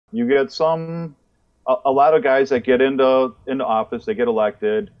You get a lot of guys that get into office, they get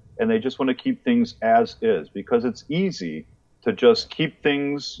elected, and they just want to keep things as is because it's easy to just keep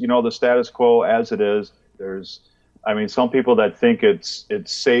things, the status quo as it is. I mean, some people that think it's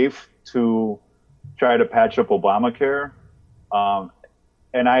safe to try to patch up Obamacare,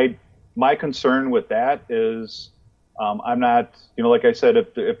 and my concern with that is, I'm not, like I said,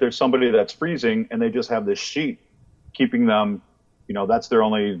 if there's somebody that's freezing and they just have this sheet keeping them, that's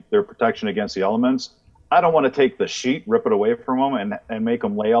their protection against the elements. I don't want to take the sheet, rip it away from them, and make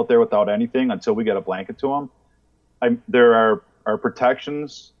them lay out there without anything until we get a blanket to them. There are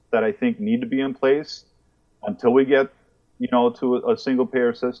protections that I think need to be in place until we get, to a single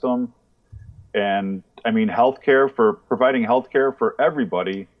payer system. And I mean, providing healthcare for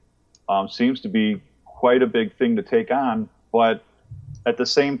everybody seems to be quite a big thing to take on. But at the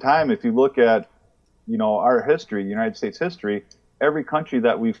same time, if you look at, our history, United States history, every country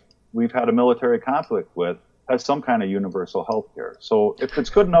that we've had a military conflict with has some kind of universal health care. So if it's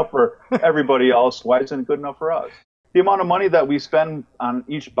good enough for everybody else, why isn't it good enough for us? The amount of money that we spend on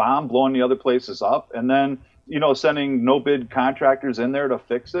each bomb blowing the other places up, and then, sending no-bid contractors in there to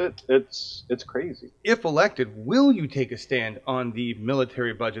fix it, it's crazy. If elected, will you take a stand on the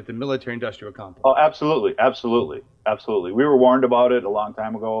military budget, the military-industrial complex? Oh, absolutely, absolutely, absolutely. We were warned about it a long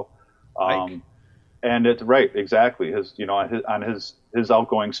time ago. And it's right, exactly. On his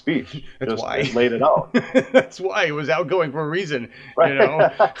outgoing speech, That's just why laid it out. That's why it was outgoing for a reason.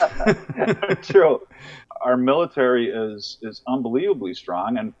 Right. True. Our military is unbelievably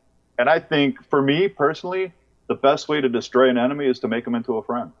strong, and I think for me personally, the best way to destroy an enemy is to make them into a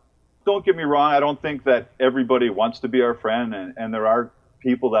friend. Don't get me wrong. I don't think that everybody wants to be our friend, and there are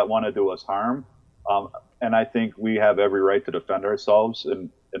people that want to do us harm. And I think we have every right to defend ourselves in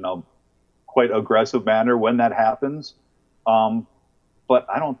a quite aggressive manner when that happens. But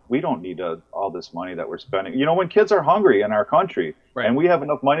we don't need all this money that we're spending. When kids are hungry in our country, right, and we have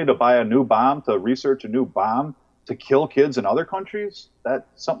enough money to buy a new bomb, to research a new bomb to kill kids in other countries, that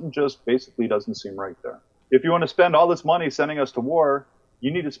something just basically doesn't seem right there. If you want to spend all this money sending us to war,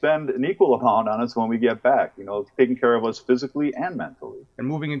 you need to spend an equal amount on us when we get back, taking care of us physically and mentally. And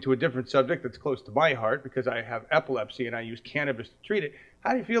moving into a different subject that's close to my heart, because I have epilepsy and I use cannabis to treat it.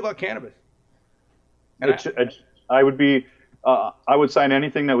 How do you feel about cannabis? I would sign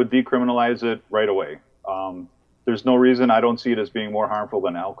anything that would decriminalize it right away. There's no reason I don't see it as being more harmful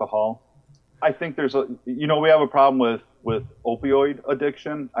than alcohol. I think we have a problem with opioid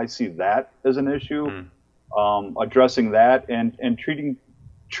addiction. I see that as an issue. Addressing that and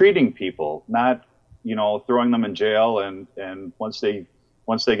treating people, not, throwing them in jail. And once they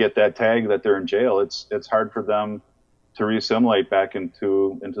get that tag that they're in jail, it's hard for them to reassimilate back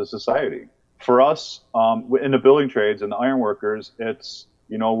into society. For us, in the building trades and the iron workers, it's,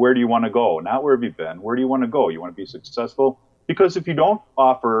 where do you want to go? Not where have you been? Where do you want to go? You want to be successful? Because if you don't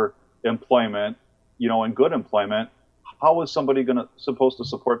offer employment, and good employment, how is somebody supposed to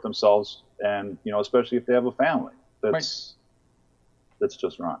support themselves? And, especially if they have a family, that's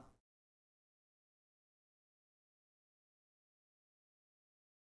just wrong.